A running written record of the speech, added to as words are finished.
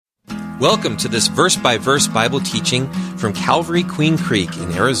Welcome to this verse-by-verse Bible teaching from Calvary Queen Creek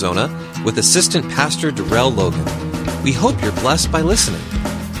in Arizona with Assistant Pastor Darrell Logan. We hope you're blessed by listening.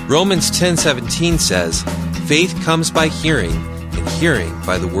 Romans 10:17 says, "Faith comes by hearing, and hearing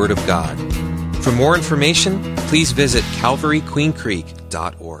by the Word of God." For more information, please visit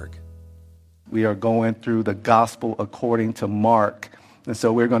calvaryqueencreek.org. We are going through the Gospel according to Mark, and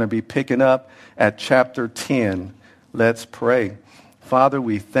so we're going to be picking up at chapter 10. Let's pray. Father,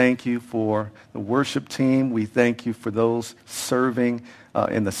 we thank you for the worship team. We thank you for those serving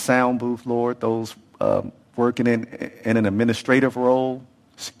in the sound booth, Lord, those working in an administrative role,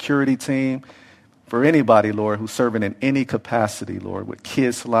 security team, for anybody, Lord, who's serving in any capacity, Lord, with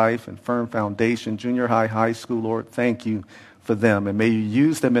Kids Life and Firm Foundation, junior high, high school, Lord. Thank you for them, and may you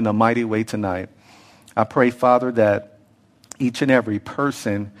use them in a mighty way tonight. I pray, Father, that each and every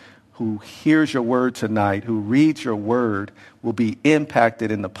person who hears your word tonight, who reads your word, will be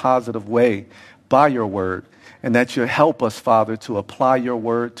impacted in a positive way by your word, and that you help us, Father, to apply your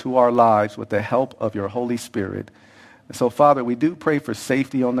word to our lives with the help of your Holy Spirit. And so, Father, we do pray for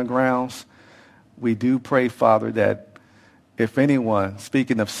safety on the grounds. We do pray, Father, that if anyone,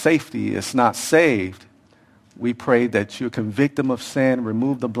 speaking of safety, is not saved, we pray that you convict them of sin,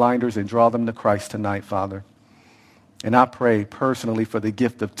 remove the blinders, and draw them to Christ tonight, Father. And I pray personally for the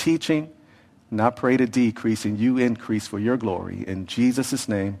gift of teaching, and I pray to decrease and you increase for your glory. In Jesus'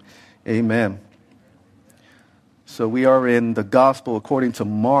 name, amen. So we are in the Gospel according to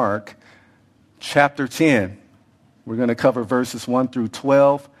Mark, chapter 10. We're going to cover verses 1 through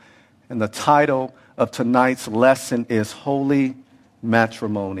 12, and the title of tonight's lesson is Holy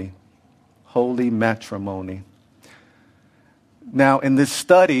Matrimony. Holy Matrimony. Now, in this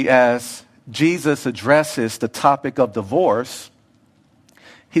study, as Jesus addresses the topic of divorce,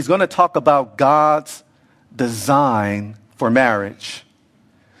 he's going to talk about God's design for marriage.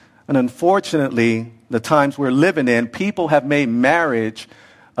 And unfortunately, the times we're living in, people have made marriage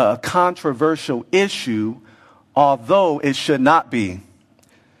a controversial issue, although it should not be.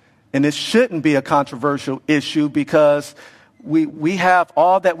 And it shouldn't be a controversial issue because we have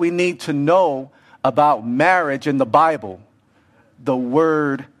all that we need to know about marriage in the Bible, the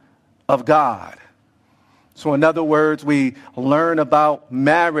Word of God. So in other words, we learn about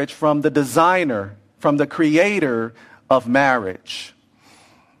marriage from the designer, from the creator of marriage.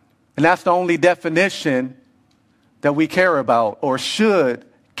 And that's the only definition that we care about or should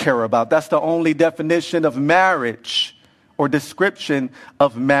care about. That's the only definition of marriage or description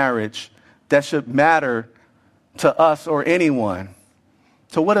of marriage that should matter to us or anyone.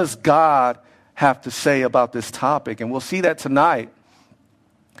 So what does God have to say about this topic? And we'll see that tonight.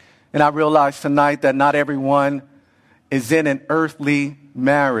 And I realize tonight that not everyone is in an earthly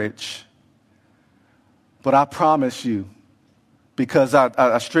marriage. But I promise you, because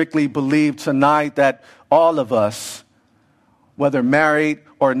I strictly believe tonight that all of us, whether married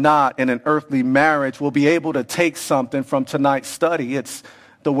or not in an earthly marriage, will be able to take something from tonight's study. It's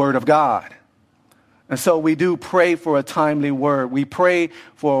the Word of God. And so we do pray for a timely word. We pray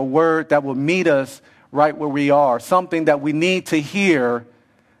for a word that will meet us right where we are, something that we need to hear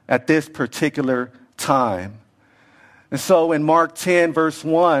at this particular time. And so in Mark 10, verse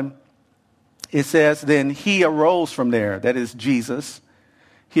 1, it says, "Then he arose from there," that is Jesus.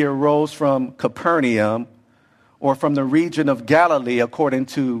 He arose from Capernaum, or from the region of Galilee, according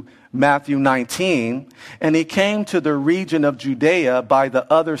to Matthew 19, and he came to the region of Judea by the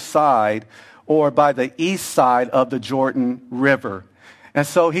other side, or by the east side of the Jordan River. And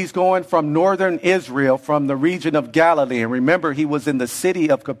so he's going from northern Israel, from the region of Galilee. And remember, he was in the city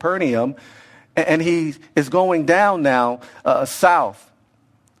of Capernaum, and he is going down now south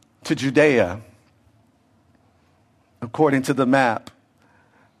to Judea, according to the map.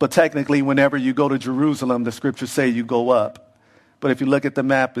 But technically, whenever you go to Jerusalem, the scriptures say you go up. But if you look at the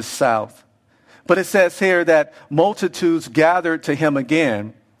map, it's south. But it says here that multitudes gathered to him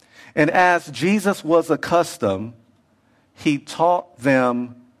again, and as Jesus was accustomed, he taught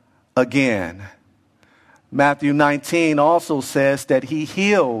them again. Matthew 19 also says that he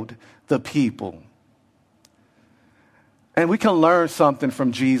healed the people. And we can learn something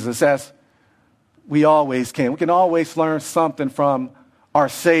from Jesus, as we always can. We can always learn something from our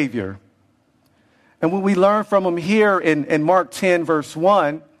Savior. And what we learn from him here in Mark 10, verse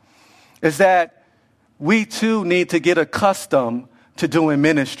 1, is that we too need to get accustomed to doing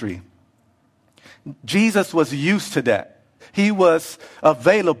ministry. Jesus was used to that. He was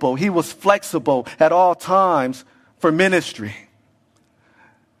available. He was flexible at all times for ministry.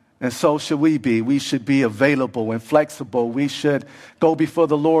 And so should we be. We should be available and flexible. We should go before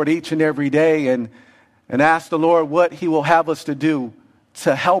the Lord each and every day and ask the Lord what he will have us to do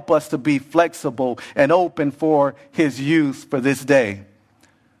to help us to be flexible and open for his use for this day.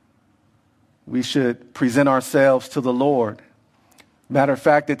 We should present ourselves to the Lord. Matter of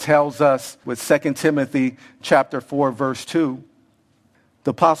fact, it tells us with 2 Timothy chapter 4, verse 2,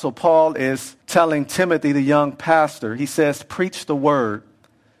 the Apostle Paul is telling Timothy, the young pastor, he says, preach the word,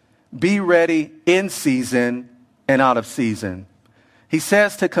 be ready in season and out of season. He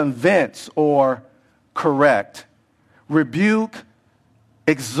says to convince or correct, rebuke,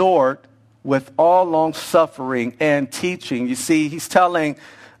 exhort with all long suffering and teaching. You see, he's telling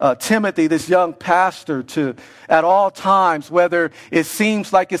Timothy, this young pastor, to at all times, whether it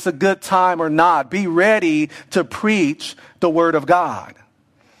seems like it's a good time or not, be ready to preach the word of God.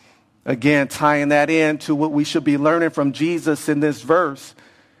 Again, tying that into what we should be learning from Jesus in this verse,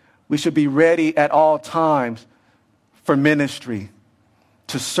 we should be ready at all times for ministry,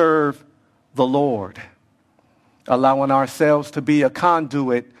 to serve the Lord, allowing ourselves to be a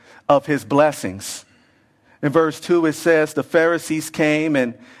conduit of his blessings. In verse 2, it says, the Pharisees came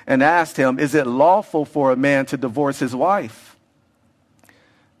and asked him, is it lawful for a man to divorce his wife?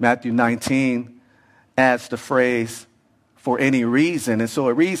 Matthew 19 adds the phrase, for any reason. And so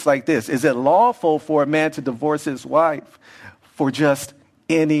it reads like this, is it lawful for a man to divorce his wife for just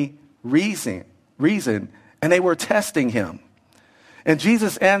any reason? And they were testing him. And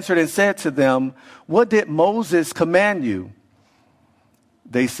Jesus answered and said to them, what did Moses command you?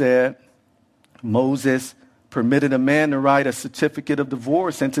 They said, Moses permitted a man to write a certificate of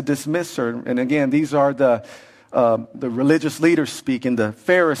divorce and to dismiss her. And again, these are the religious leaders speaking, the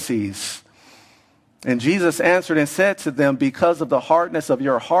Pharisees. And Jesus answered and said to them, because of the hardness of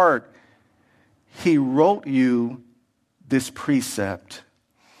your heart, he wrote you this precept.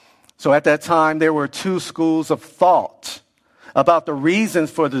 So at that time, there were two schools of thought about the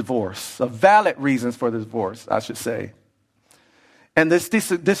reasons for divorce, the valid reasons for the divorce, I should say. And this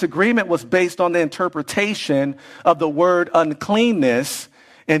disagreement was based on the interpretation of the word uncleanness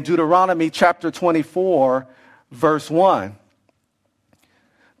in Deuteronomy chapter 24, verse 1.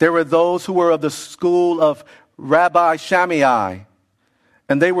 There were those who were of the school of Rabbi Shammai,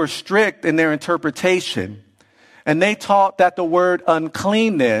 and they were strict in their interpretation. And they taught that the word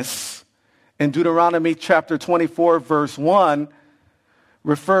uncleanness in Deuteronomy chapter 24, verse 1,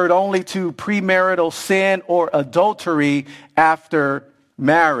 referred only to premarital sin or adultery after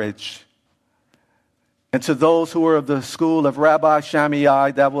marriage. And to those who were of the school of Rabbi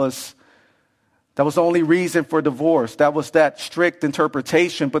Shammai, that was the only reason for divorce. That was that strict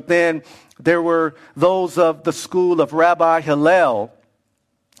interpretation. But then there were those of the school of Rabbi Hillel,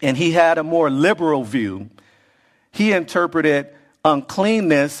 and he had a more liberal view. He interpreted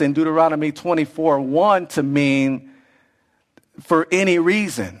uncleanness in Deuteronomy 24:1 to mean for any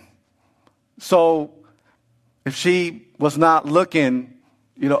reason. So if she was not looking,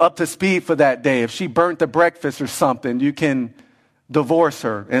 up to speed for that day, if she burnt the breakfast or something, you can divorce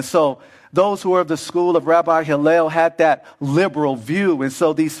her. And so those who were of the school of Rabbi Hillel had that liberal view. And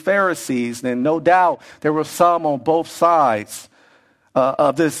so these Pharisees, and no doubt there were some on both sides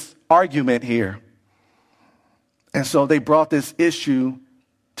of this argument here. And so they brought this issue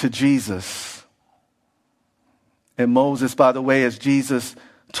to Jesus. And Moses, by the way, as Jesus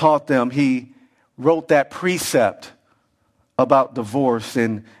taught them, he wrote that precept about divorce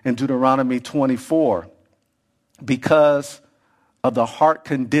in Deuteronomy 24 because of the heart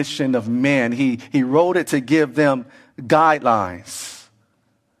condition of men. He wrote it to give them guidelines.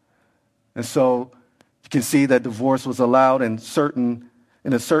 And so you can see that divorce was allowed in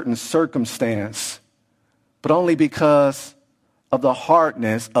a certain circumstance, but only because of the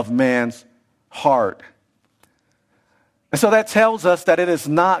hardness of man's heart. And so that tells us that it is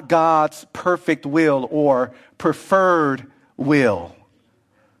not God's perfect will or preferred will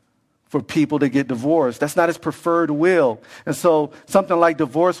for people to get divorced. That's not his preferred will. And so something like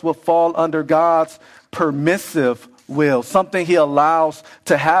divorce will fall under God's permissive will, something he allows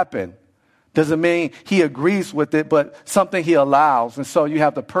to happen. Doesn't mean he agrees with it, but something he allows. And so you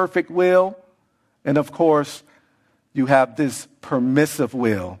have the perfect will, and of course, you have this permissive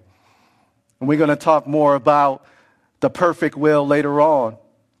will. And we're going to talk more about the perfect will later on.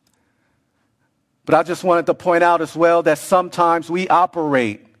 But I just wanted to point out as well that sometimes we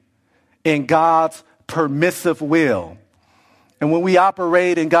operate in God's permissive will. And when we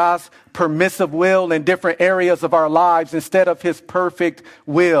operate in God's permissive will in different areas of our lives instead of his perfect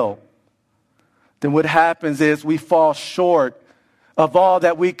will, then what happens is we fall short of all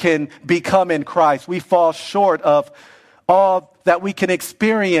that we can become in Christ. We fall short of all that we can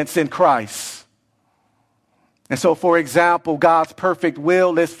experience in Christ. And so, for example, God's perfect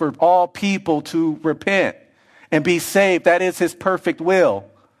will is for all people to repent and be saved. That is his perfect will.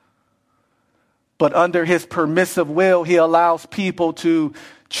 But under his permissive will, he allows people to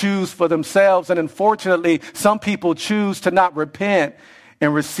choose for themselves. And unfortunately, some people choose to not repent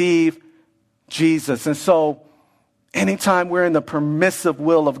and receive Jesus. And so anytime we're in the permissive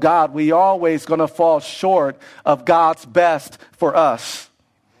will of God, we always going to fall short of God's best for us.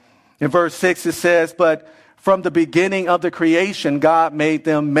 In verse 6, it says, but from the beginning of the creation, God made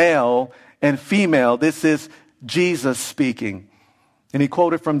them male and female. This is Jesus speaking. And he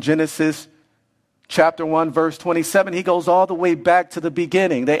quoted from Genesis chapter 1, verse 27. He goes all the way back to the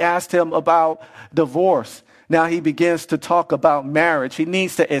beginning. They asked him about divorce. Now he begins to talk about marriage. He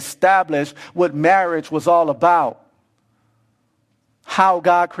needs to establish what marriage was all about. How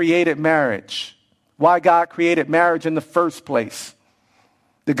God created marriage. Why God created marriage in the first place.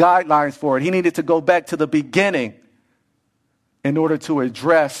 The guidelines for it. He needed to go back to the beginning in order to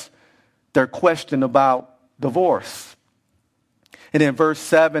address their question about divorce. And in verse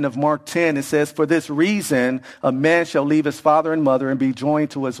 7 of Mark 10, it says, for this reason, a man shall leave his father and mother and be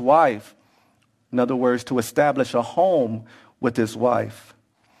joined to his wife. In other words, to establish a home with his wife.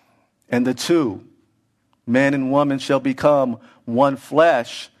 And the two, man and woman, shall become one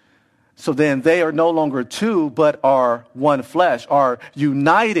flesh. So then they are no longer two, but are one flesh, are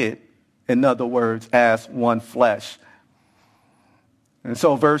united, in other words, as one flesh. And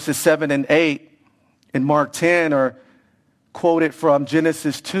so verses 7 and 8 in Mark 10 are quoted from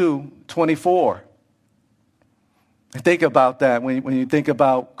Genesis 2:24. Think about that when you think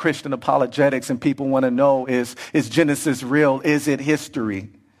about Christian apologetics and people want to know, is Genesis real? Is it history?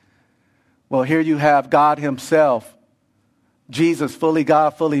 Well, here you have God himself, Jesus, fully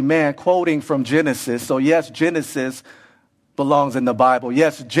God, fully man, quoting from Genesis. So yes, Genesis belongs in the Bible.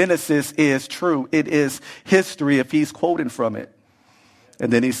 Yes, Genesis is true. It is history if he's quoting from it.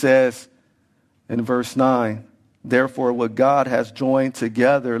 And then he says in verse 9, therefore, what God has joined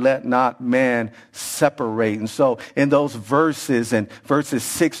together, let not man separate. And so in those verses, and verses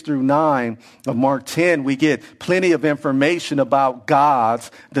 6 through 9 of Mark 10, we get plenty of information about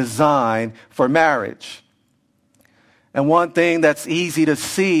God's design for marriage. And one thing that's easy to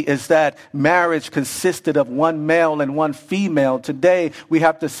see is that marriage consisted of one male and one female. Today, we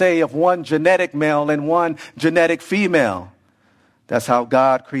have to say of one genetic male and one genetic female. That's how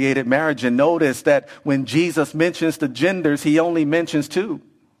God created marriage. And notice that when Jesus mentions the genders, he only mentions two.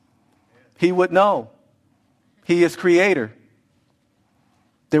 He would know. He is creator.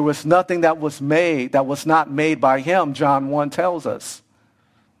 There was nothing that was made that was not made by him, John 1 tells us.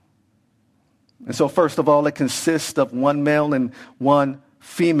 And so first of all, it consists of one male and one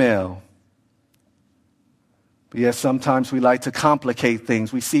female. But yes, sometimes we like to complicate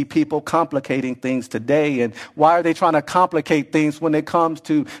things. We see people complicating things today. And why are they trying to complicate things when it comes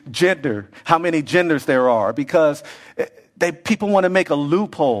to gender? How many genders there are? Because people want to make a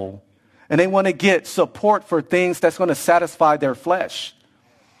loophole. And they want to get support for things that's going to satisfy their flesh.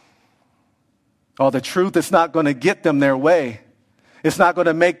 Oh, the truth is not going to get them their way. It's not going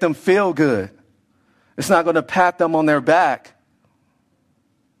to make them feel good. It's not going to pat them on their back.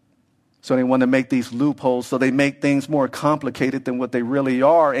 So they want to make these loopholes, so they make things more complicated than what they really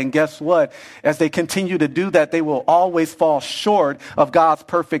are. And guess what? As they continue to do that, they will always fall short of God's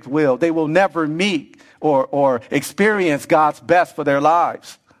perfect will. They will never meet or experience God's best for their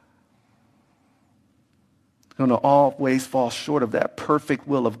lives. They're going to always fall short of that perfect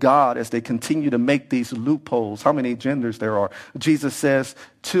will of God as they continue to make these loopholes. How many genders there are? Jesus says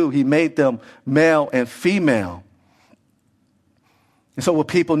two. He made them male and female. And so what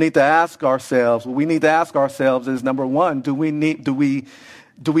people need to ask ourselves, what we need to ask ourselves is, number one, do we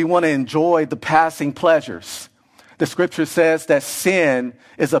want to enjoy the passing pleasures? The scripture says that sin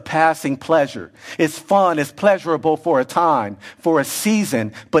is a passing pleasure. It's fun, it's pleasurable for a time, for a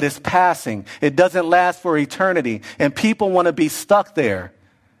season, but it's passing. It doesn't last for eternity. And people want to be stuck there.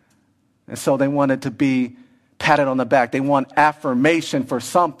 And so they want it to be patted on the back. They want affirmation for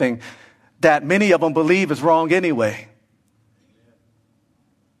something that many of them believe is wrong anyway.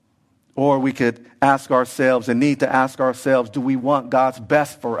 Or we could ask ourselves and need to ask ourselves, do we want God's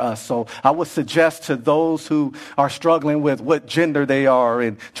best for us? So I would suggest to those who are struggling with what gender they are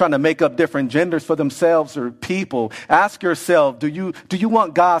and trying to make up different genders for themselves or people, ask yourself, do you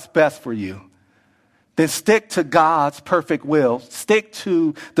want God's best for you? Then stick to God's perfect will. Stick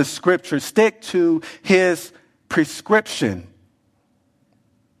to the scripture. Stick to his prescription.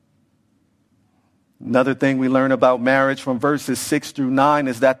 Another thing we learn about marriage from verses 6 through 9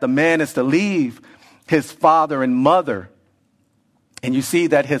 is that the man is to leave his father and mother. And you see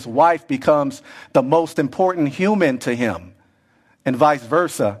that his wife becomes the most important human to him, and vice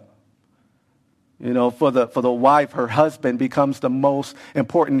versa. You know, for the wife, her husband becomes the most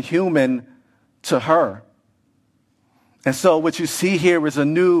important human to her. And so what you see here is a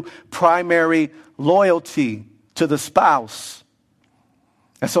new primary loyalty to the spouse.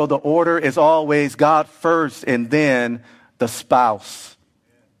 And so the order is always God first and then the spouse.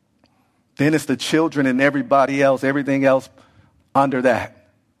 Then it's the children and everybody else, everything else under that.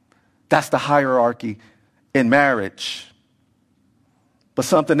 That's the hierarchy in marriage. But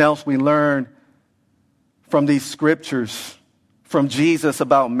something else we learn from these scriptures, from Jesus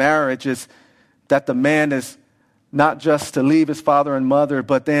about marriage, is that the man is not just to leave his father and mother,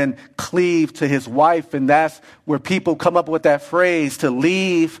 but then cleave to his wife. And that's where people come up with that phrase, to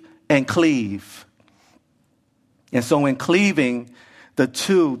leave and cleave. And so in cleaving, the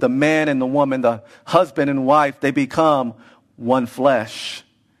two, the man and the woman, the husband and wife, they become one flesh.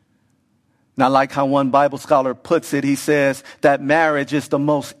 Now, like how one Bible scholar puts it, he says that marriage is the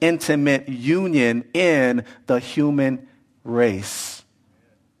most intimate union in the human race.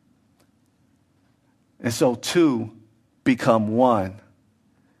 And so two become one.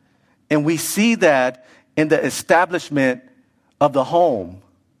 And we see that in the establishment of the home.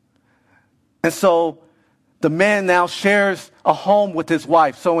 And so the man now shares a home with his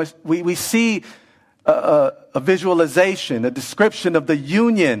wife. So we see a visualization, a description of the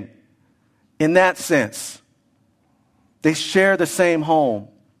union in that sense. They share the same home.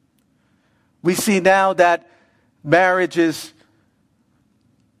 We see now that marriage is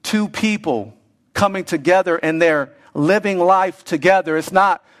two people coming together and they're living life together. It's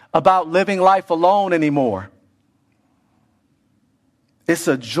not about living life alone anymore. It's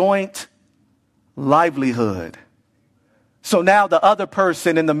a joint livelihood. So now the other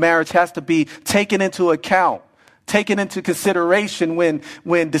person in the marriage has to be taken into account, taken into consideration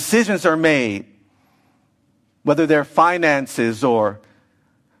when decisions are made, whether they're finances or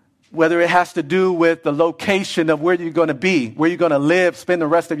whether it has to do with the location of where you're going to be, where you're going to live, spend the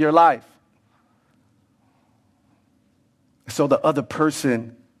rest of your life. So the other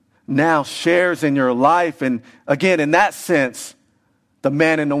person now shares in your life. And again, in that sense, the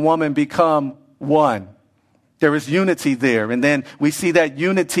man and the woman become one. There is unity there. And then we see that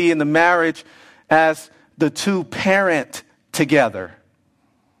unity in the marriage as the two parent together.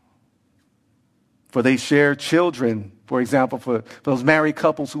 For they share children. For example, for those married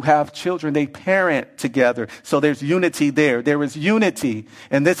couples who have children, they parent together. So there's unity there. There is unity.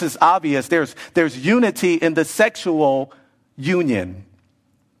 And this is obvious. There's unity in the sexual union.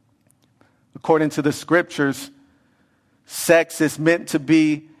 According to the scriptures, sex is meant to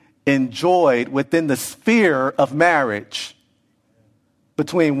be enjoyed within the sphere of marriage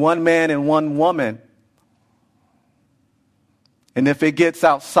between one man and one woman. And if it gets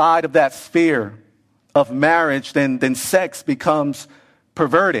outside of that sphere of marriage, then sex becomes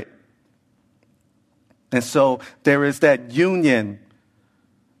perverted. And so there is that union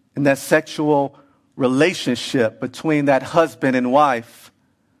and that sexual relationship between that husband and wife.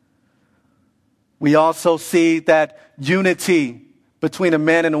 We also see that unity between a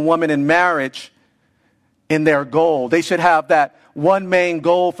man and a woman in marriage in their goal. They should have that one main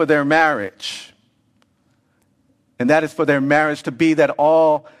goal for their marriage. And that is for their marriage to be that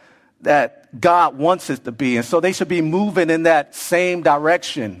all that God wants it to be. And so they should be moving in that same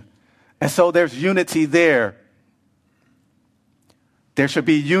direction. And so there's unity there. There should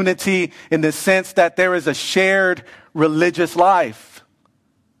be unity in the sense that there is a shared religious life.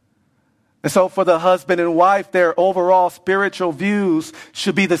 And so for the husband and wife, their overall spiritual views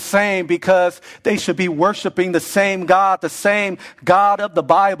should be the same because they should be worshiping the same God of the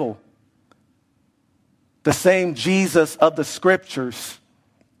Bible, the same Jesus of the scriptures.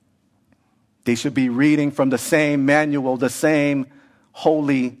 They should be reading from the same manual, the same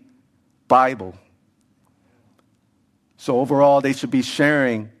holy Bible. So overall, they should be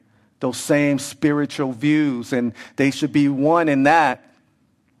sharing those same spiritual views, and they should be one in that.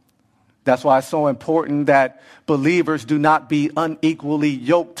 That's why it's so important that believers do not be unequally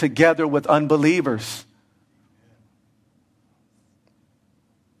yoked together with unbelievers.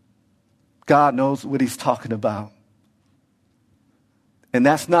 God knows what he's talking about. And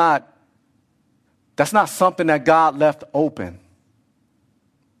that's not something that God left open.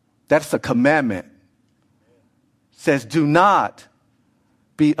 That's a commandment. It says, do not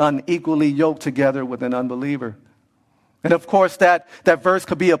be unequally yoked together with an unbeliever. And of course, that verse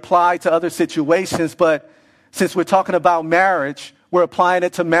could be applied to other situations, but since we're talking about marriage, we're applying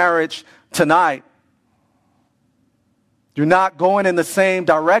it to marriage tonight. You're not going in the same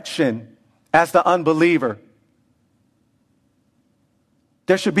direction as the unbeliever.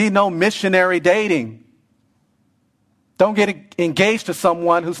 There should be no missionary dating. Don't get engaged to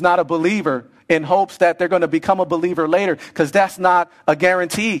someone who's not a believer in hopes that they're going to become a believer later, because that's not a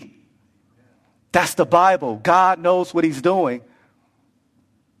guarantee. That's the Bible. God knows what he's doing.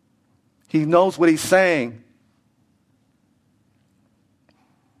 He knows what he's saying.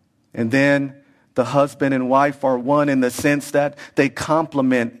 And then the husband and wife are one in the sense that they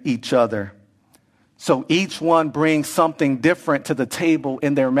complement each other. So each one brings something different to the table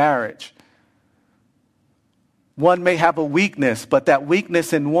in their marriage. One may have a weakness, but that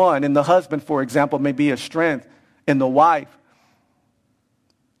weakness in one, in the husband, for example, may be a strength in the wife.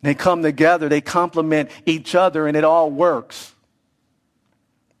 They come together, they complement each other, and it all works.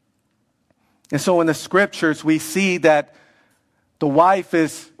 And so in the scriptures, we see that the wife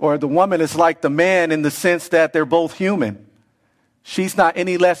is, or the woman is like the man in the sense that they're both human. She's not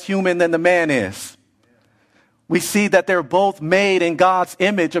any less human than the man is. We see that they're both made in God's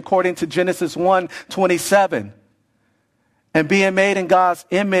image according to Genesis 1:27. And being made in God's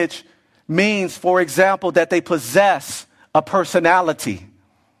image means, for example, that they possess a personality.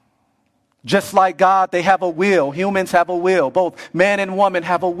 Just like God, they have a will. Humans have a will. Both man and woman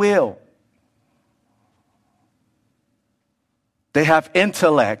have a will. They have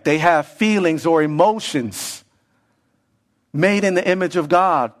intellect. They have feelings or emotions. Made in the image of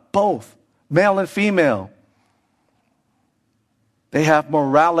God, both male and female. They have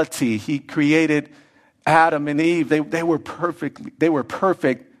morality. He created Adam and Eve. They were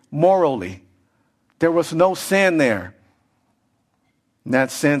perfect morally. There was no sin there. In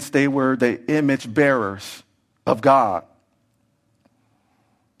that sense, they were the image bearers of God.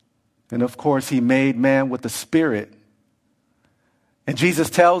 And of course, he made man with the Spirit. And Jesus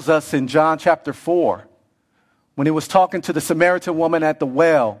tells us in John chapter 4, when he was talking to the Samaritan woman at the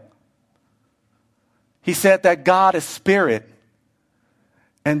well, he said that God is spirit.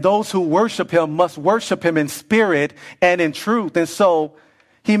 And those who worship him must worship him in spirit and in truth. And so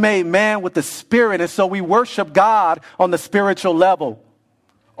he made man with the Spirit. And so we worship God on the spiritual level,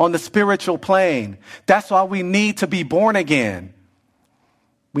 on the spiritual plane. That's why we need to be born again.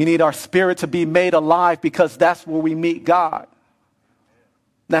 We need our spirit to be made alive, because that's where we meet God.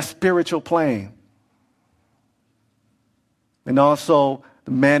 That spiritual plane. And also,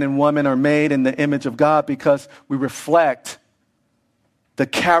 the man and woman are made in the image of God because we reflect the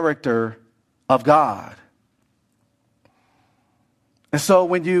character of God. And so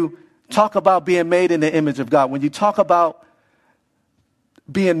when you talk about being made in the image of God, when you talk about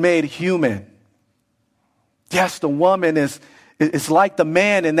being made human, yes, the woman is like the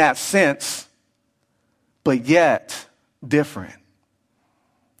man in that sense, but yet different.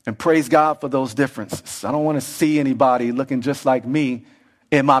 And praise God for those differences. I don't want to see anybody looking just like me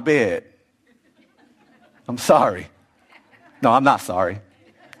in my bed. I'm sorry. No, I'm not sorry.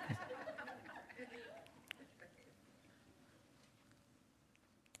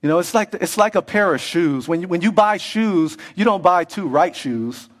 You know, it's like a pair of shoes. When you buy shoes, you don't buy two right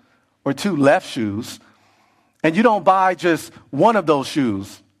shoes or two left shoes. And you don't buy just one of those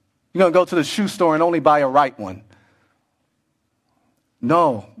shoes. You're going to go to the shoe store and only buy a right one.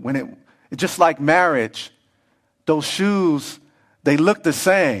 No, it's just like marriage. Those shoes, they look the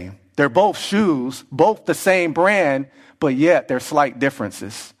same. They're both shoes, both the same brand, but yet there's slight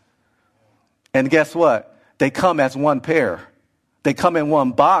differences. And guess what? They come as one pair. They come in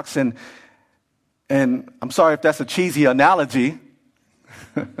one box, and I'm sorry if that's a cheesy analogy.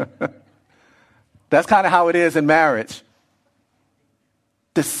 That's kind of how it is in marriage.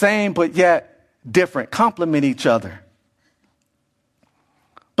 The same, but yet different, complement each other.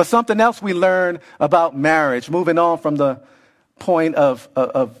 But something else we learn about marriage, moving on from the point of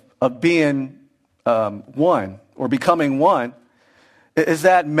being one or becoming one, is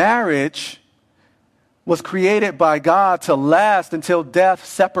that marriage was created by God to last until death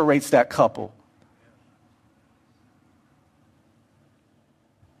separates that couple.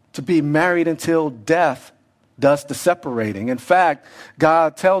 To be married until death does the separating. In fact,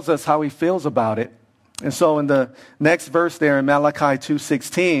 God tells us how he feels about it. And so in the next verse there in Malachi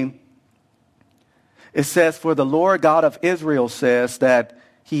 2:16, it says, "For the Lord God of Israel says that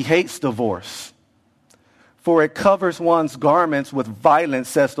he hates divorce. For it covers one's garments with violence,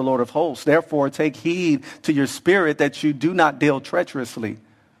 says the Lord of hosts. Therefore, take heed to your spirit that you do not deal treacherously."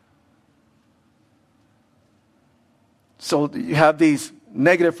 So you have these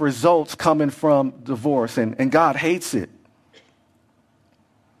negative results coming from divorce, and God hates it.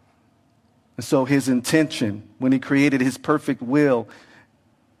 And so his intention, when he created his perfect will,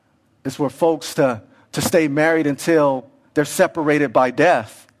 is for folks to stay married until they're separated by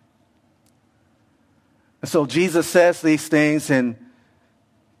death. And so Jesus says these things, and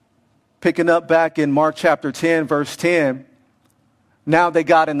picking up back in Mark chapter 10, verse 10, Now they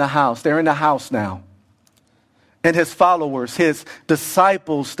got in the house. They're in the house now. And his followers, his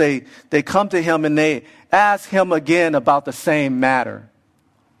disciples, they come to him and they ask him again about the same matter.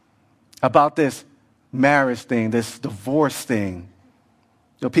 About this marriage thing, this divorce thing.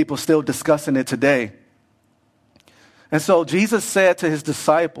 People still discussing it today. And so Jesus said to his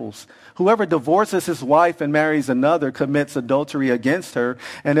disciples, whoever divorces his wife and marries another commits adultery against her.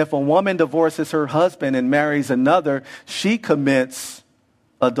 And if a woman divorces her husband and marries another, she commits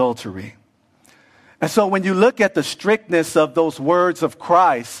adultery. And so when you look at the strictness of those words of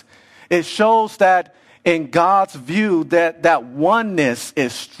Christ, it shows that in God's view that oneness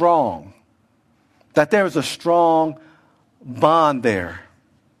is strong, that there is a strong bond there.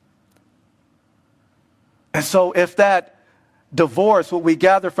 And so if that divorce, what we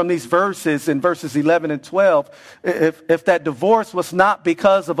gather from these verses in verses 11 and 12, if that divorce was not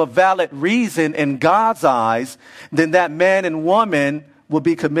because of a valid reason in God's eyes, then that man and woman would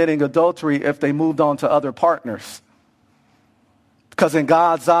be committing adultery if they moved on to other partners. Because in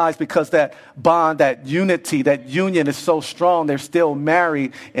God's eyes, because that bond, that unity, that union is so strong, they're still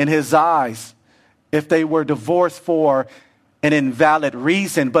married in his eyes if they were divorced for an invalid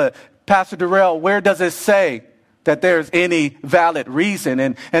reason. But Pastor Darrell, where does it say that there's any valid reason?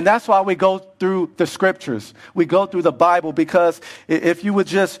 And that's why we go through the scriptures. We go through the Bible, because if you would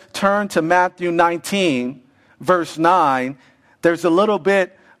just turn to Matthew 19, verse 9, there's a little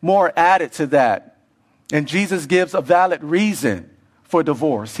bit more added to that. And Jesus gives a valid reason for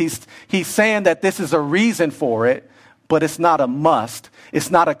divorce. He's saying that this is a reason for it, but it's not a must. It's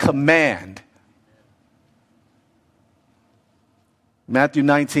not a command. Matthew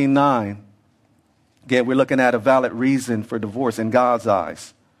 19:9. Again, we're looking at a valid reason for divorce in God's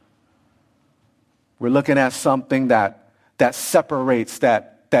eyes. We're looking at something that separates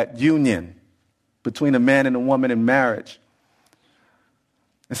that union between a man and a woman in marriage.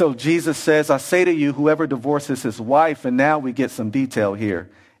 And so Jesus says, I say to you, whoever divorces his wife, and now we get some detail here,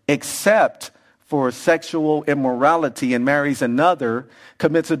 except for sexual immorality and marries another,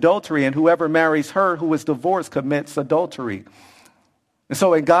 commits adultery, and whoever marries her who is divorced commits adultery. And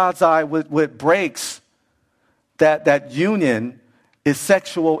so in God's eye, what breaks that union is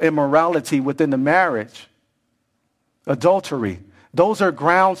sexual immorality within the marriage, adultery. Those are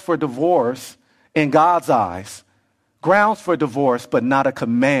grounds for divorce in God's eyes. Grounds for divorce, but not a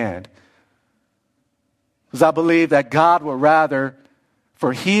command. Because I believe that God would rather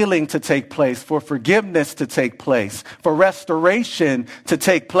for healing to take place, for forgiveness to take place, for restoration to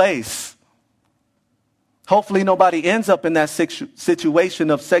take place. Hopefully nobody ends up in that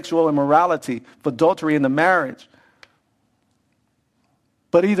situation of sexual immorality, of adultery in the marriage.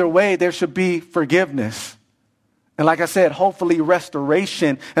 But either way, there should be forgiveness. And like I said, hopefully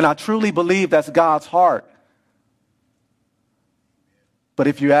restoration. And I truly believe that's God's heart. But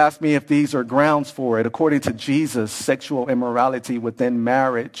if you ask me if these are grounds for it, according to Jesus, sexual immorality within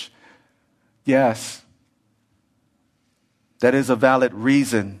marriage, yes, that is a valid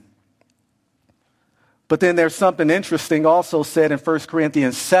reason. But then there's something interesting also said in 1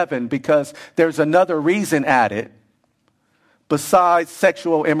 Corinthians 7, because there's another reason added besides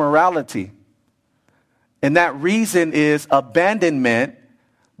sexual immorality. And that reason is abandonment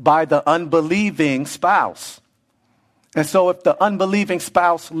by the unbelieving spouse. And so if the unbelieving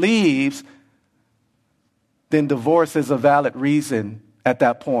spouse leaves, then divorce is a valid reason at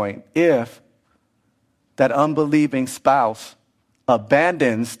that point. If that unbelieving spouse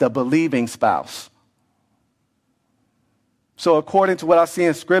abandons the believing spouse. So according to what I see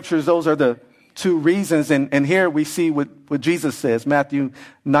in scriptures, those are the two reasons. And here we see what Jesus says, Matthew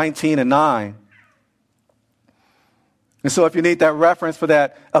 19:9. And so if you need that reference for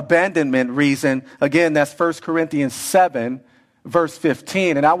that abandonment reason, again, that's 1 Corinthians 7, verse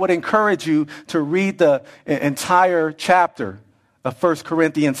 15. And I would encourage you to read the entire chapter of 1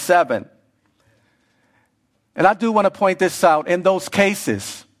 Corinthians 7. And I do want to point this out. In those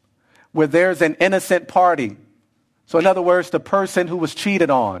cases where there's an innocent party, so in other words, the person who was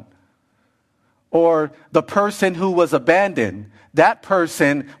cheated on or the person who was abandoned, that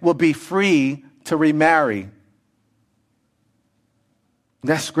person will be free to remarry.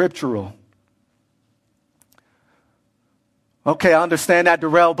 That's scriptural. Okay, I understand that,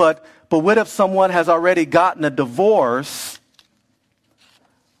 Darrell, but what if someone has already gotten a divorce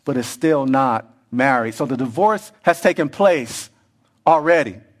but is still not married? So the divorce has taken place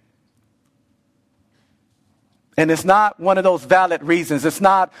already. And it's not one of those valid reasons. It's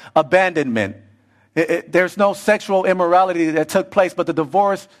not abandonment. There's no sexual immorality that took place, but the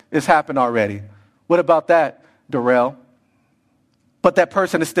divorce has happened already. What about that, Darrell? But that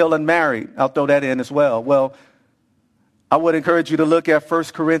person is still unmarried. I'll throw that in as well. Well, I would encourage you to look at 1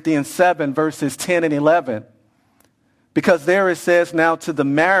 Corinthians 7, verses 10 and 11. Because there it says, now to the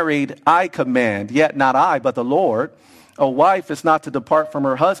married I command, yet not I, but the Lord. A wife is not to depart from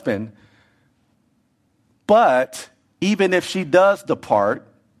her husband. But even if she does depart,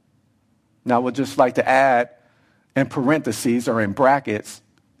 now I would just like to add in parentheses or in brackets,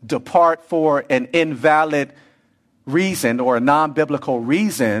 depart for an invalid reason or a non-biblical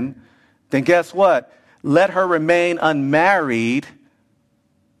reason, then guess what? Let her remain unmarried,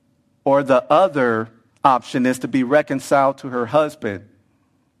 or the other option is to be reconciled to her husband.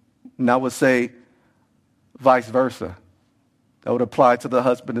 And I would say vice versa. That would apply to the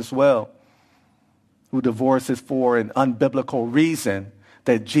husband as well, who divorces for an unbiblical reason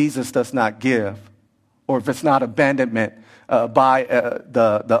that Jesus does not give, or if it's not abandonment by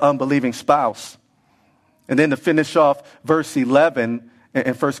the unbelieving spouse. And then to finish off verse 11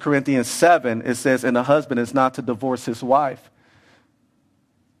 in 1 Corinthians 7, it says, and the husband is not to divorce his wife.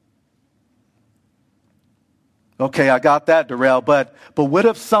 Okay, I got that, Darrell, but what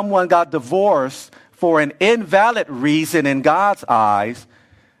if someone got divorced for an invalid reason in God's eyes,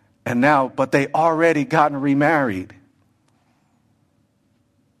 but they already gotten remarried?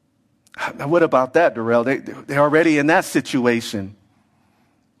 Now, what about that, Darrell? They're already in that situation.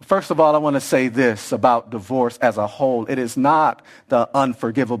 First of all, I want to say this about divorce as a whole. It is not the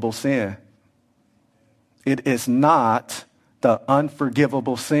unforgivable sin. It is not the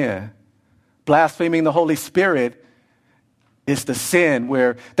unforgivable sin. Blaspheming the Holy Spirit is the sin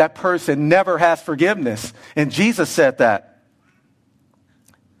where that person never has forgiveness. And Jesus said that.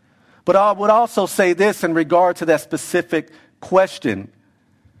 But I would also say this in regard to that specific question,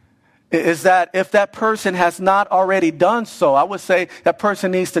 is that if that person has not already done so, I would say that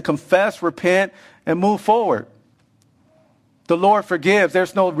person needs to confess, repent, and move forward. The Lord forgives.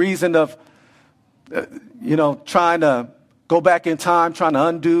 There's no reason of, trying to go back in time, trying to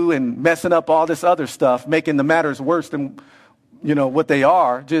undo and messing up all this other stuff, making the matters worse than, what they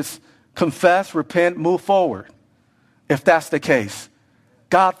are. Just confess, repent, move forward. If that's the case,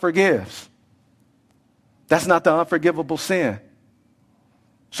 God forgives. That's not the unforgivable sin.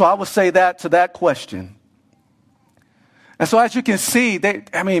 So I would say that to that question. And so as you can see,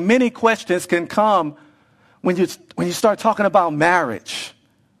 many questions can come when you start talking about marriage.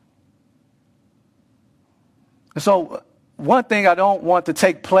 And so one thing I don't want to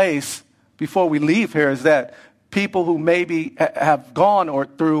take place before we leave here is that people who maybe have gone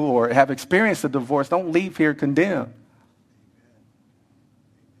through or have experienced a divorce don't leave here condemned.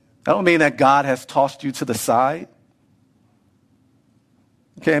 I don't mean that God has tossed you to the side.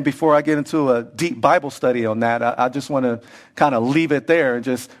 Okay, and before I get into a deep Bible study on that, I just want to kind of leave it there and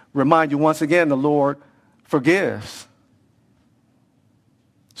just remind you once again, the Lord forgives.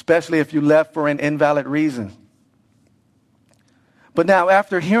 Especially if you left for an invalid reason. But now,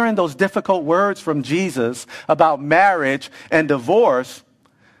 after hearing those difficult words from Jesus about marriage and divorce,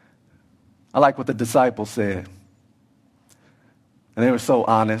 I like what the disciples said. And they were so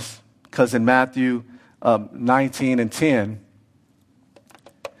honest, because in Matthew 19 and 10,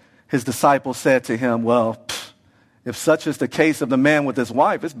 his disciples said to him, well, if such is the case of the man with his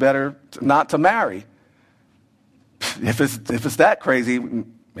wife, it's better not to marry. If it's that crazy,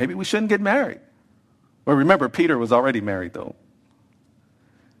 maybe we shouldn't get married. Well, remember, Peter was already married, though.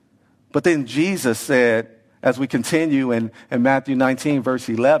 But then Jesus said, as we continue in Matthew 19, verse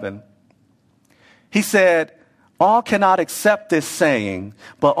 11, he said, all cannot accept this saying,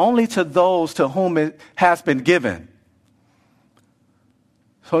 but only to those to whom it has been given.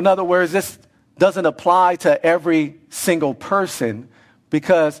 So in other words, this doesn't apply to every single person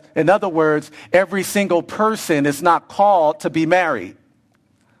because, in other words, every single person is not called to be married.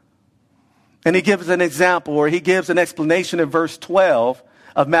 And he gives an example, or he gives an explanation in verse 12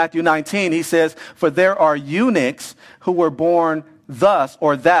 of Matthew 19. He says, for there are eunuchs who were born thus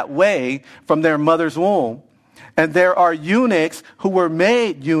or that way from their mother's womb. And there are eunuchs who were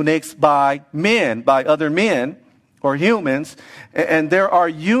made eunuchs by men, by other men, or humans, and there are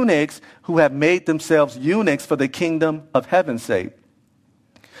eunuchs who have made themselves eunuchs for the kingdom of heaven's sake.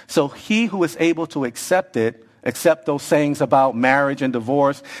 So he who is able to accept those sayings about marriage and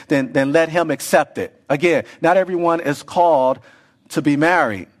divorce, then let him accept it. Again, not everyone is called to be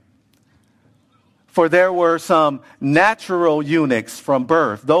married. For there were some natural eunuchs from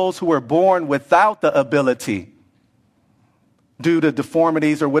birth, those who were born without the ability due to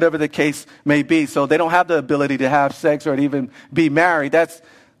deformities or whatever the case may be. So they don't have the ability to have sex or to even be married.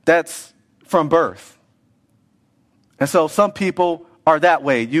 That's from birth. And so some people are that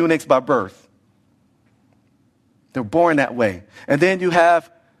way, eunuchs by birth. They're born that way. And then you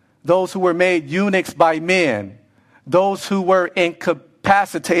have those who were made eunuchs by men. those who were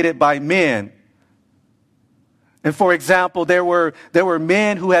incapacitated by men. And for example, there were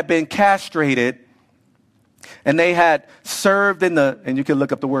men who had been castrated, and they had served and you can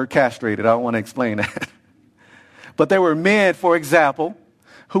look up the word castrated, I don't want to explain that. But there were men, for example,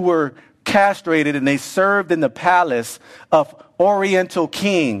 who were castrated, and they served in the palace of Oriental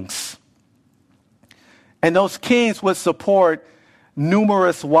kings. And those kings would support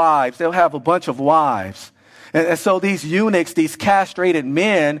numerous wives. They'll have a bunch of wives. And so these eunuchs, these castrated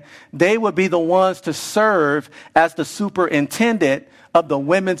men, they would be the ones to serve as the superintendent of the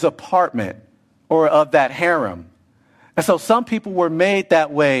women's apartment or of that harem. And so some people were made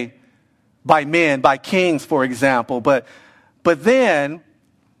that way by men, by kings, for example. But then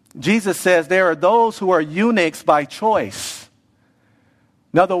Jesus says there are those who are eunuchs by choice.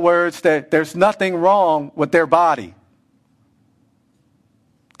 In other words, that there's nothing wrong with their body.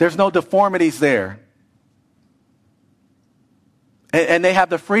 There's no deformities there. And they have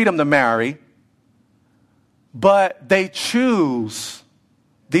the freedom to marry, but they choose.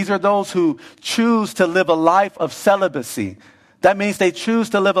 These are those who choose to live a life of celibacy. That means they choose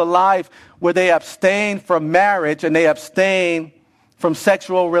to live a life where they abstain from marriage and they abstain from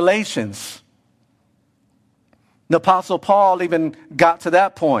sexual relations. The Apostle Paul even got to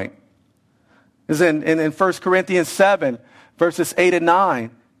that point. It's in 1 Corinthians 7, verses 8 and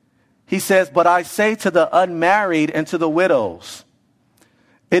 9. He says, "But I say to the unmarried and to the widows,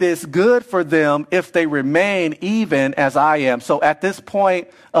 it is good for them if they remain even as I am." So at this point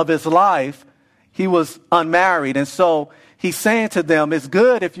of his life, he was unmarried. And so he's saying to them, it's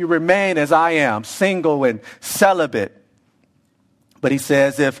good if you remain as I am, single and celibate. But he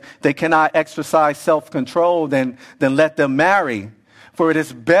says if they cannot exercise self-control, then let them marry. For it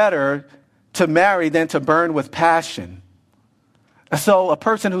is better to marry than to burn with passion. So a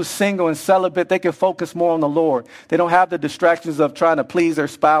person who's single and celibate, they can focus more on the Lord. They don't have the distractions of trying to please their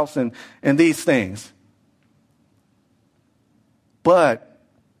spouse and these things. But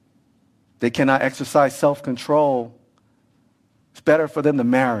they cannot exercise self-control. It's better for them to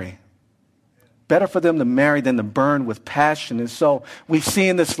marry. Better for them to marry than to burn with passion. And so we see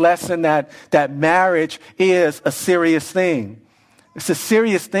in this lesson that marriage is a serious thing. It's a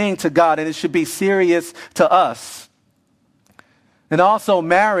serious thing to God, and it should be serious to us. And also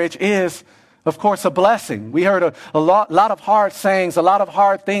marriage is, of course, a blessing. We heard a lot of hard sayings, a lot of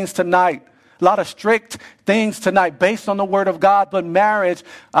hard things tonight, a lot of strict things tonight based on the Word of God. But marriage,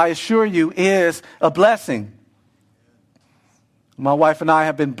 I assure you, is a blessing. My wife and I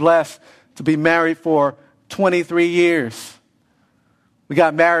have been blessed to be married for 23 years. We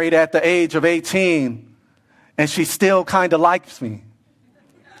got married at the age of 18, and she still kind of likes me.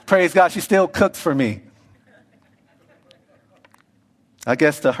 Praise God, she still cooks for me. I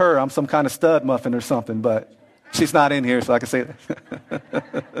guess to her, I'm some kind of stud muffin or something, but she's not in here, so I can say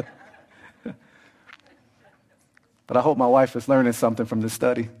that. But I hope my wife is learning something from this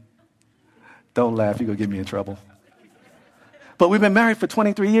study. Don't laugh, you're going to get me in trouble. But we've been married for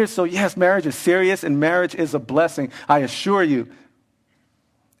 23 years, so yes, marriage is serious and marriage is a blessing. I assure you,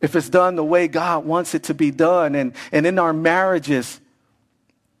 if it's done the way God wants it to be done, and in our marriages,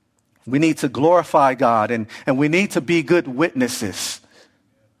 we need to glorify God and we need to be good witnesses.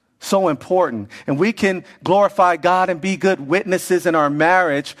 So important. And we can glorify God and be good witnesses in our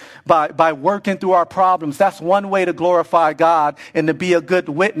marriage by working through our problems. That's one way to glorify God and to be a good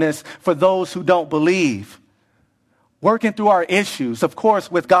witness for those who don't believe. Working through our issues, of course,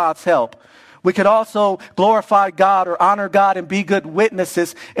 with God's help. We could also glorify God or honor God and be good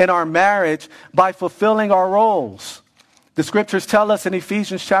witnesses in our marriage by fulfilling our roles. The scriptures tell us in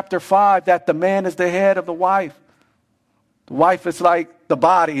Ephesians chapter 5 that the man is the head of the wife. The wife is like the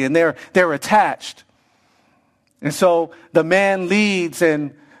body, and they're attached. And so the man leads,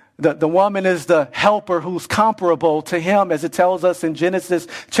 and the woman is the helper who's comparable to him, as it tells us in Genesis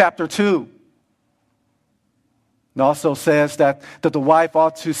chapter 2. It also says that the wife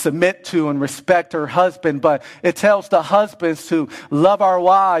ought to submit to and respect her husband, but it tells the husbands to love our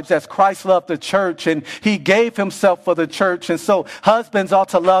wives as Christ loved the church, and he gave himself for the church. And so husbands ought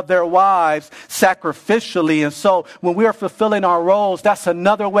to love their wives sacrificially. And so when we're fulfilling our roles, that's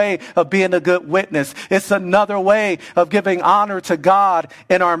another way of being a good witness. It's another way of giving honor to God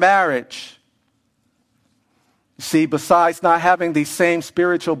in our marriage. See, besides not having these same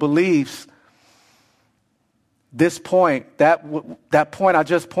spiritual beliefs, this point, that point I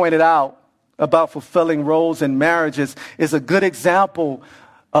just pointed out about fulfilling roles in marriages is a good example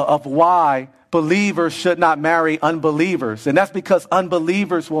of why believers should not marry unbelievers. And that's because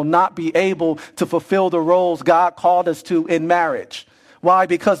unbelievers will not be able to fulfill the roles God called us to in marriage. Why?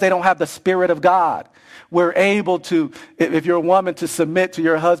 Because they don't have the Spirit of God. We're able to, if you're a woman, to submit to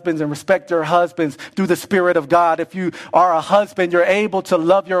your husbands and respect your husbands through the Spirit of God. If you are a husband, you're able to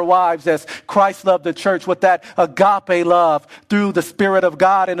love your wives as Christ loved the church with that agape love through the Spirit of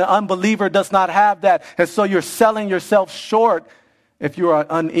God. And an unbeliever does not have that. And so you're selling yourself short if you are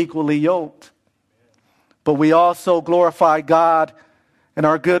unequally yoked. But we also glorify God and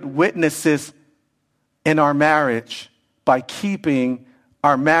are good witnesses in our marriage by keeping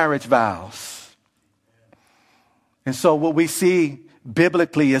our marriage vows. And so what we see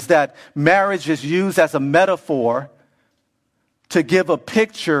biblically is that marriage is used as a metaphor to give a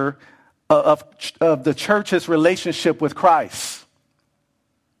picture of the church's relationship with Christ.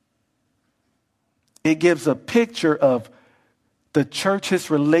 It gives a picture of the church's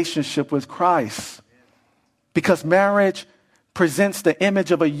relationship with Christ. Because marriage presents the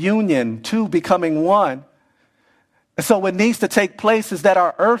image of a union, two becoming one. And so what needs to take place is that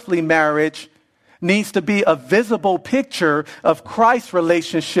our earthly marriage needs to be a visible picture of Christ's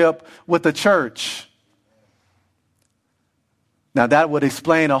relationship with the church. Now that would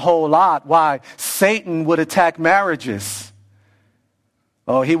explain a whole lot why Satan would attack marriages.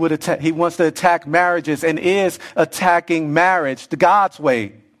 Oh, he wants to attack marriages and is attacking marriage the God's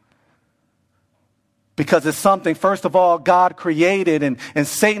way. Because it's something, first of all, God created, and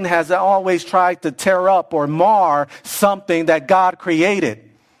Satan has always tried to tear up or mar something that God created.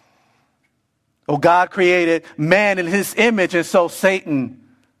 Oh, God created man in his image, and so Satan,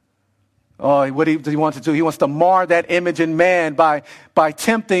 what does he want to do? He wants to mar that image in man by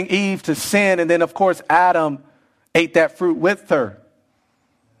tempting Eve to sin, and then, of course, Adam ate that fruit with her.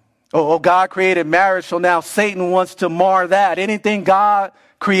 Oh, God created marriage, so now Satan wants to mar that. Anything God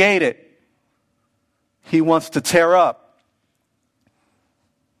created, he wants to tear up.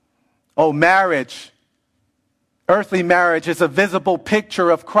 Oh, marriage. Earthly marriage is a visible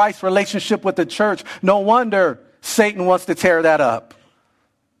picture of Christ's relationship with the church. No wonder Satan wants to tear that up.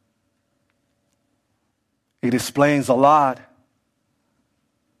 It explains a lot.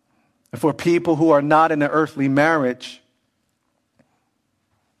 And for people who are not in an earthly marriage,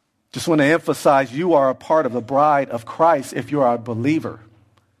 just want to emphasize you are a part of the bride of Christ if you are a believer.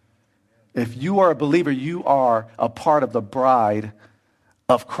 If you are a believer, you are a part of the bride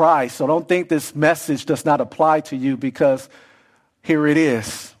of Christ. So don't think this message does not apply to you, because here it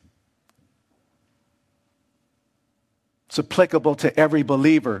is. It's applicable to every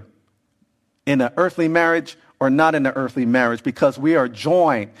believer in an earthly marriage or not in an earthly marriage, because we are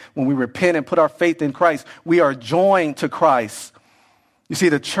joined. When we repent and put our faith in Christ, we are joined to Christ. You see,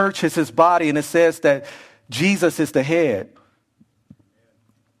 the church is his body, and it says that Jesus is the head.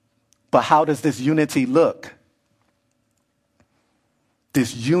 But how does this unity look?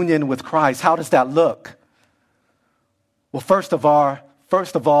 This union with Christ, how does that look? Well, first of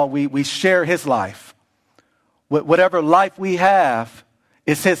all, we share his life. Whatever life we have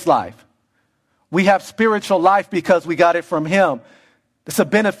is his life. We have spiritual life because we got it from him. It's a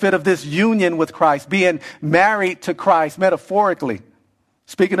benefit of this union with Christ, being married to Christ, metaphorically.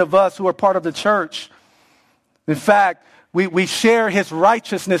 Speaking of us who are part of the church. In fact, we share his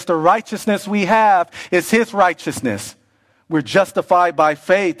righteousness. The righteousness we have is his righteousness. We're justified by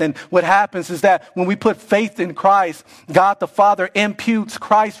faith. And what happens is that when we put faith in Christ, God the Father imputes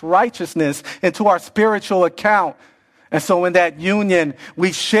Christ's righteousness into our spiritual account. And so in that union,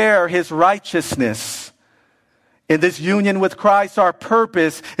 we share his righteousness. In this union with Christ, our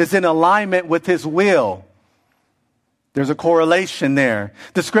purpose is in alignment with his will. There's a correlation there.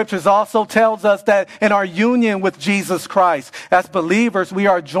 The scriptures also tells us that in our union with Jesus Christ, as believers, we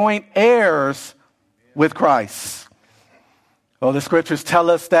are joint heirs with Christ. Well, the scriptures tell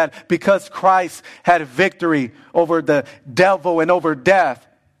us that because Christ had victory over the devil and over death,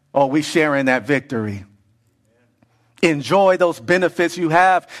 we share in that victory. Enjoy those benefits you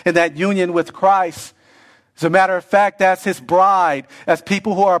have in that union with Christ. As a matter of fact, as his bride, as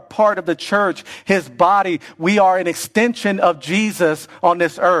people who are part of the church, his body, we are an extension of Jesus on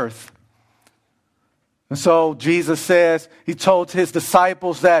this earth. And so Jesus says, he told his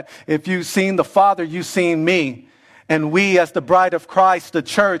disciples that if you've seen the Father, you've seen me. And we, as the bride of Christ, the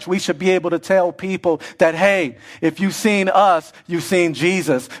church, we should be able to tell people that, hey, if you've seen us, you've seen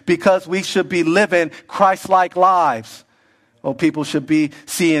Jesus, because we should be living Christ-like lives. Well, people should be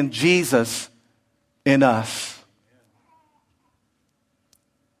seeing Jesus in us.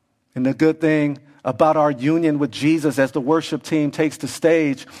 And the good thing about our union with Jesus as the worship team takes the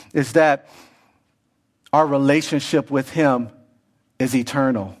stage is that our relationship with him is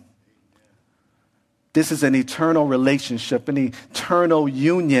eternal. This is an eternal relationship, an eternal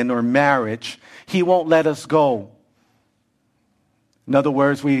union or marriage. He won't let us go. In other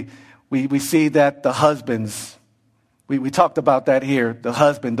words, we see that the husbands, we talked about that here, the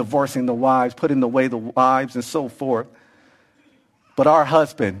husband divorcing the wives, putting away the wives and so forth. But our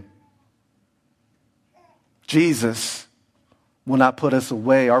husband, Jesus, will not put us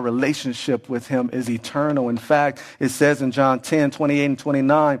away. Our relationship with him is eternal. In fact, it says in John 10, 28 and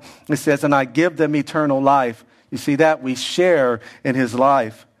 29, it says, and I give them eternal life. You see that? We share in his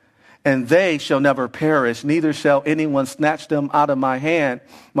life. And they shall never perish, neither shall anyone snatch them out of my hand.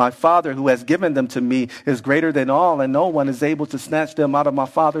 My Father who has given them to me is greater than all, and no one is able to snatch them out of my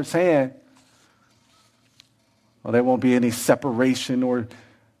Father's hand. Well, there won't be any separation or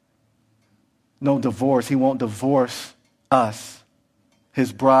no divorce. He won't divorce us,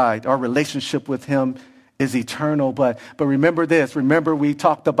 his bride. Our relationship with him is eternal. But remember this. Remember, we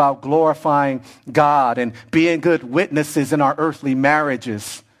talked about glorifying God and being good witnesses in our earthly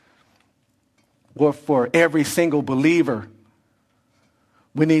marriages. Or for every single believer,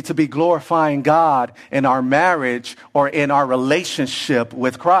 we need to be glorifying God in our marriage or in our relationship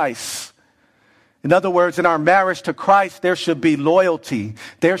with Christ. In other words, in our marriage to Christ, there should be loyalty.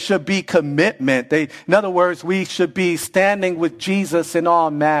 There should be commitment. In other words, we should be standing with Jesus in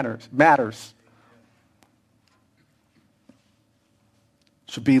all matters.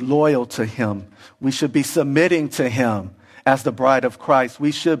 Should be loyal to him. We should be submitting to him as the bride of Christ.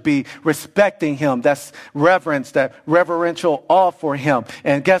 We should be respecting him. That's reverence, that reverential awe for him.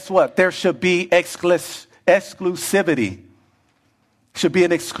 And guess what? There should be exclusivity. Should be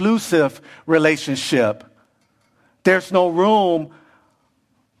an exclusive relationship. There's no room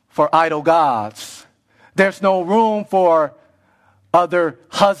for idol gods. There's no room for other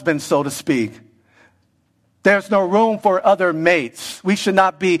husbands, so to speak. There's no room for other mates. We should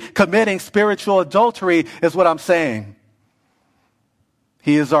not be committing spiritual adultery, is what I'm saying.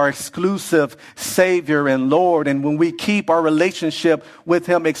 He is our exclusive Savior and Lord. And when we keep our relationship with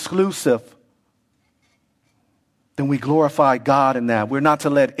him exclusive, then we glorify God in that. We're not to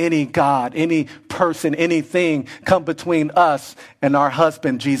let any God, any person, anything come between us and our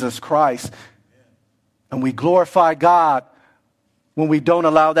husband, Jesus Christ. And we glorify God when we don't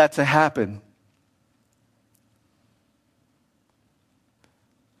allow that to happen.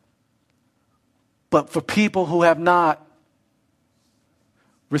 But for people who have not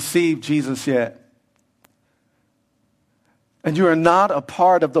received Jesus yet, and you are not a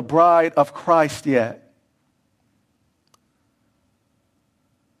part of the bride of Christ yet,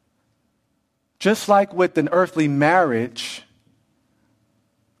 just like with an earthly marriage,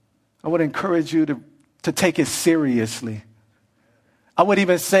 I would encourage you to take it seriously. I would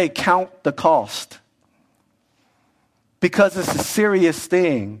even say count the cost, because it's a serious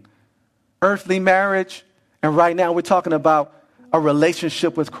thing. Earthly marriage, and right now we're talking about a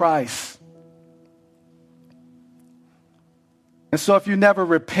relationship with Christ. And so if you never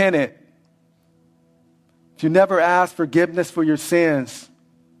repented, if you never asked forgiveness for your sins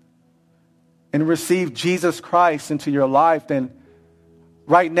and received Jesus Christ into your life, then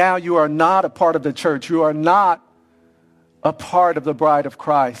right now you are not a part of the church. You are not a part of the bride of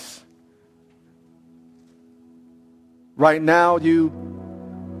Christ. Right now you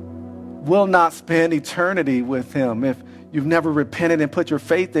will not spend eternity with him if you've never repented and put your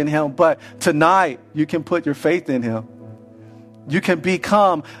faith in him. But tonight, you can put your faith in him. You can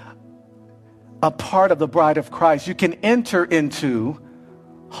become a part of the bride of Christ. You can enter into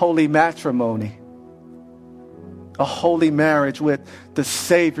holy matrimony, a holy marriage with the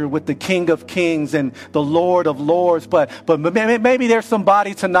Savior, with the King of Kings and the Lord of Lords. But maybe there's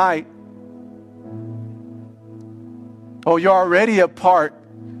somebody tonight, oh, you're already a part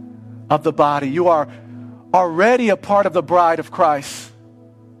of the body. You are already a part of the bride of Christ.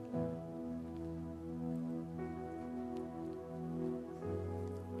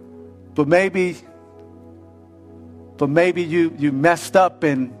 But maybe you messed up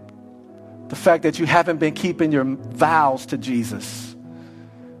in the fact that you haven't been keeping your vows to Jesus.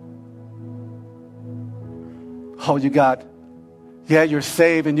 Oh, you're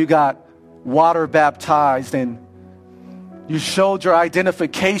saved and you got water baptized and you showed your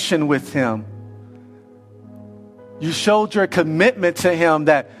identification with him. You showed your commitment to him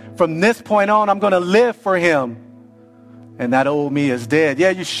that from this point on, I'm going to live for him. And that old me is dead. Yeah,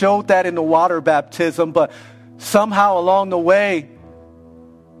 you showed that in the water baptism, but somehow along the way,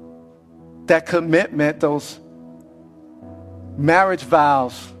 that commitment, those marriage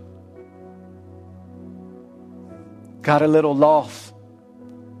vows, got a little lost.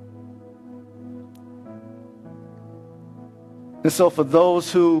 And so for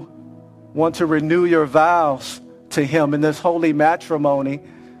those who want to renew your vows to him in this holy matrimony,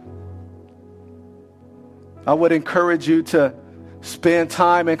 I would encourage you to spend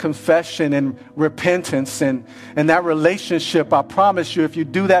time in confession and repentance, and that relationship, I promise you, if you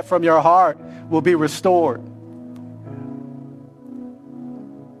do that from your heart, will be restored.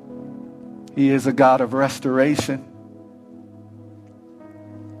 He is a God of restoration.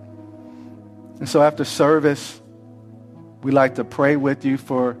 And so after service, we like to pray with you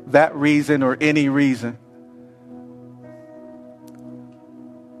for that reason or any reason.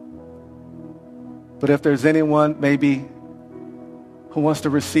 But if there's anyone maybe who wants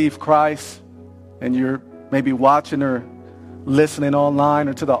to receive Christ, and you're maybe watching or listening online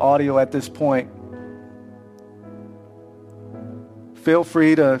or to the audio at this point, feel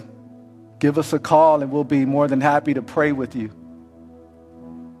free to give us a call and we'll be more than happy to pray with you.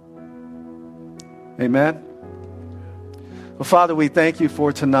 Amen. Well, Father, we thank you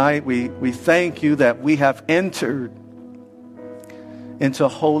for tonight. We thank you that we have entered into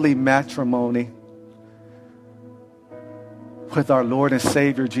holy matrimony with our Lord and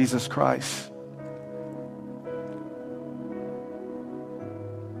Savior, Jesus Christ.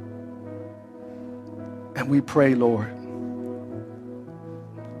 And we pray, Lord,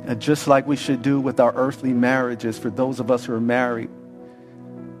 and just like we should do with our earthly marriages, for those of us who are married,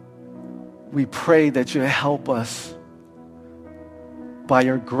 we pray that you help us by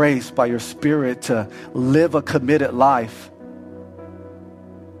your grace, by your Spirit, to live a committed life,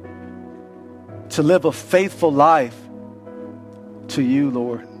 to live a faithful life to you,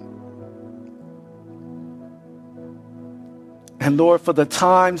 Lord. And Lord, for the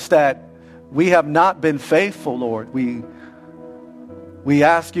times that we have not been faithful, Lord, we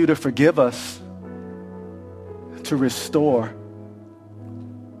ask you to forgive us, to restore.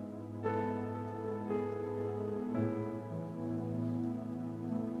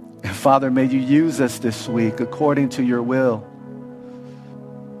 And Father, may you use us this week according to your will,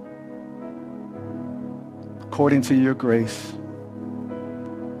 according to your grace.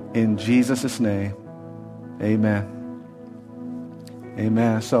 In Jesus' name, amen.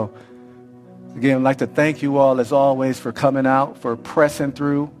 Amen. So, again, I'd like to thank you all, as always, for coming out, for pressing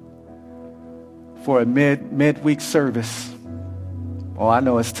through for a midweek service. Oh, I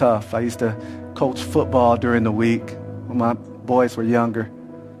know it's tough. I used to coach football during the week when my boys were younger.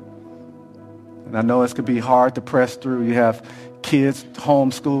 And I know it could be hard to press through. You have kids,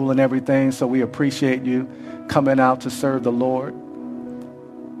 homeschool and everything, so we appreciate you coming out to serve the Lord.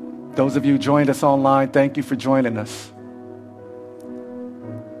 Those of you who joined us online, thank you for joining us.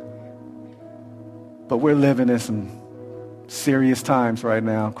 But we're living in some serious times right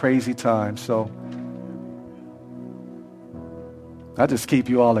now, crazy times. So I just keep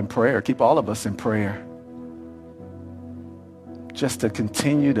you all in prayer, keep all of us in prayer, just to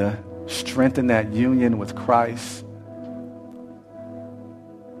continue to strengthen that union with Christ.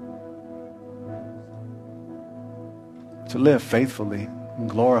 To live faithfully and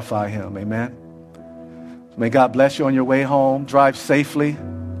glorify him. Amen. May God bless you on your way home. Drive safely.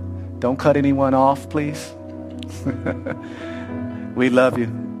 Don't cut anyone off, please. We love you.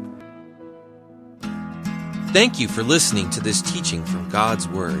 Thank you for listening to this teaching from God's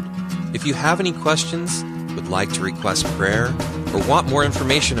Word. If you have any questions, would like to request prayer, or want more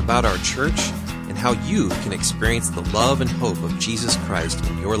information about our church and how you can experience the love and hope of Jesus Christ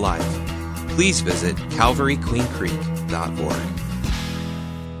in your life, please visit calvaryqueencreek.org.